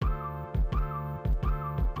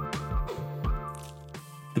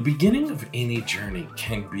The beginning of any journey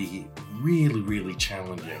can be really, really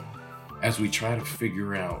challenging as we try to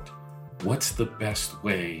figure out what's the best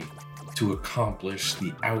way to accomplish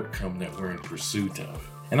the outcome that we're in pursuit of.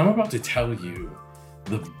 And I'm about to tell you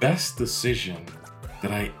the best decision that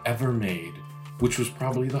I ever made, which was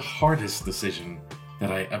probably the hardest decision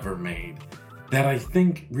that I ever made, that I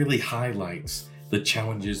think really highlights the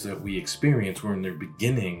challenges that we experience when they're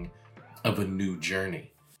beginning of a new journey.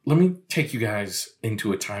 Let me take you guys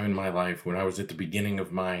into a time in my life when I was at the beginning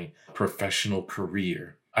of my professional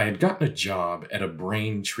career. I had gotten a job at a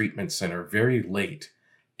brain treatment center very late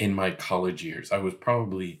in my college years. I was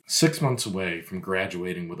probably 6 months away from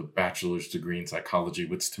graduating with a bachelor's degree in psychology,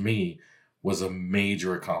 which to me was a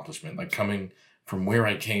major accomplishment. Like coming from where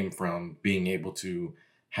I came from, being able to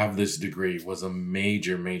have this degree was a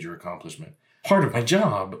major, major accomplishment. Part of my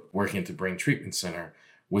job working at the brain treatment center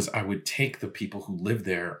was I would take the people who lived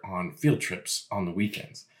there on field trips on the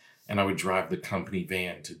weekends, and I would drive the company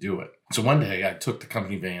van to do it. So one day I took the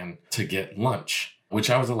company van to get lunch, which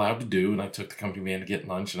I was allowed to do, and I took the company van to get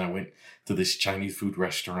lunch, and I went to this Chinese food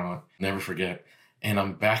restaurant, never forget, and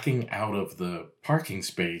I'm backing out of the parking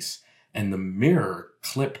space, and the mirror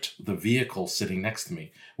clipped the vehicle sitting next to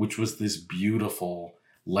me, which was this beautiful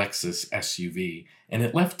Lexus SUV, and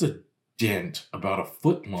it left a dent about a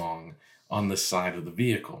foot long on the side of the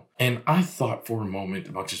vehicle. And I thought for a moment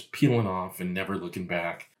about just peeling off and never looking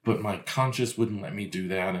back, but my conscience wouldn't let me do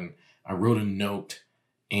that. And I wrote a note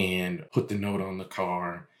and put the note on the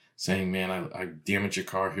car saying, man, I damaged your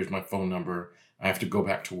car. Here's my phone number. I have to go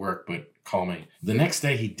back to work, but call me. The next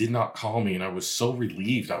day he did not call me, and I was so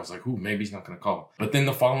relieved. I was like, ooh, maybe he's not going to call. But then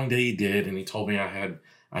the following day he did, and he told me I had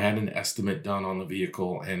an estimate done on the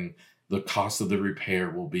vehicle, and the cost of the repair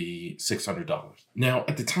will be $600. Now,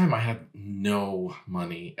 at the time, I had no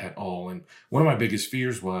money at all. And one of my biggest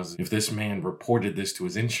fears was if this man reported this to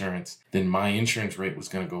his insurance, then my insurance rate was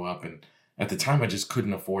going to go up. And at the time, I just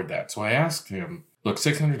couldn't afford that. So I asked him, look,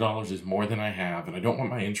 $600 is more than I have, and I don't want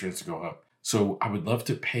my insurance to go up. So I would love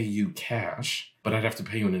to pay you cash, but I'd have to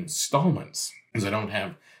pay you in installments because I don't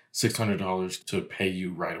have $600 to pay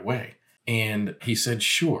you right away. And he said,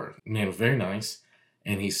 sure. Man, it was very nice.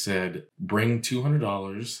 And he said, bring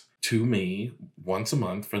 $200 to me once a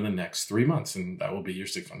month for the next 3 months, and that will be your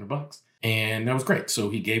 $600. And that was great. So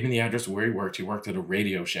he gave me the address of where he worked. He worked at a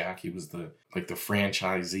Radio Shack. He was the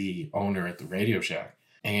franchisee owner at the Radio Shack.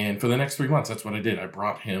 And for the next 3 months, that's what I did. I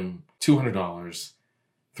brought him $200,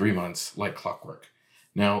 3 months, like clockwork.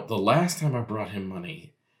 Now, the last time I brought him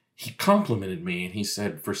money, he complimented me, and he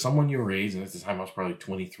said, for someone your age, and at the time I was probably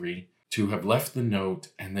 23, to have left the note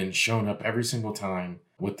and then shown up every single time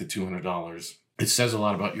with the $200, it says a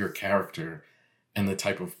lot about your character and the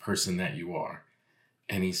type of person that you are.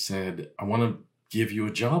 And he said, I want to give you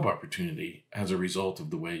a job opportunity as a result of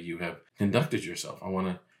the way you have conducted yourself. I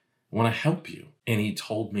want to help you. And he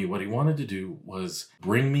told me what he wanted to do was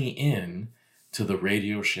bring me in to the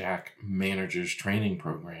Radio Shack Managers Training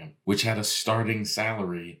Program, which had a starting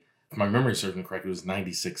salary, if my memory serves me correct, it was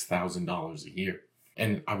 $96,000 a year.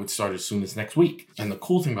 And I would start as soon as next week. And the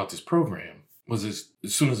cool thing about this program was as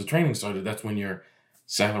soon as the training started, that's when your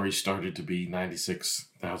salary started to be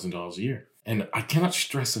 $96,000 a year. And I cannot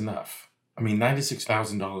stress enough. I mean,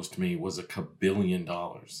 $96,000 to me was a kabillion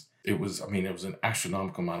dollars. It was an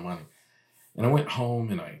astronomical amount of money. And I went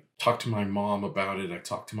home and I talked to my mom about it. I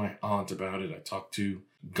talked to my aunt about it. I talked to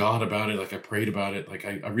God about it. Like I prayed about it. Like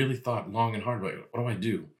I really thought long and hard about it. What do I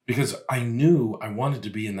do? Because I knew I wanted to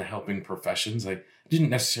be in the helping professions. I didn't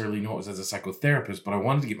necessarily know it was as a psychotherapist, but I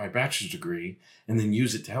wanted to get my bachelor's degree and then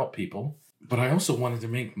use it to help people. But I also wanted to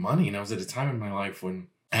make money. And I was at a time in my life when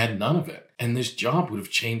I had none of it. And this job would have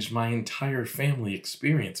changed my entire family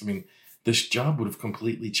experience. I mean, this job would have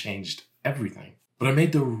completely changed everything. But I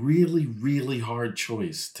made the really, really hard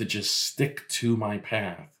choice to just stick to my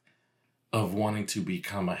path of wanting to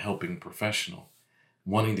become a helping professional,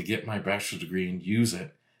 wanting to get my bachelor's degree and use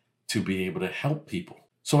it to be able to help people.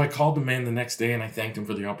 So I called the man the next day and I thanked him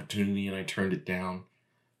for the opportunity and I turned it down.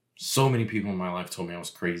 So many people in my life told me I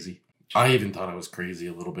was crazy. I even thought I was crazy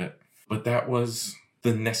a little bit. But that was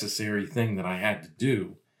the necessary thing that I had to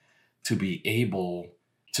do to be able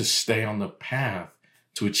to stay on the path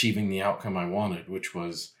to achieving the outcome I wanted, which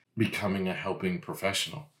was becoming a helping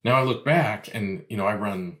professional. Now I look back and, I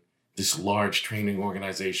run this large training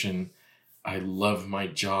organization. I love my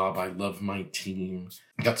job. I love my team.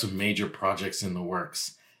 I got some major projects in the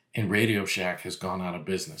works, and Radio Shack has gone out of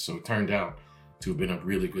business. So it turned out to have been a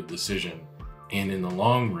really good decision. And in the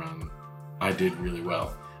long run, I did really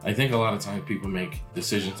well. I think a lot of times people make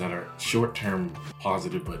decisions that are short-term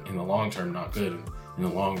positive, but in the long term, not good. And in the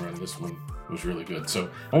long run, this one was really good. So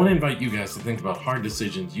I want to invite you guys to think about hard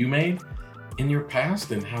decisions you made in your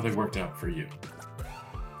past and how they worked out for you.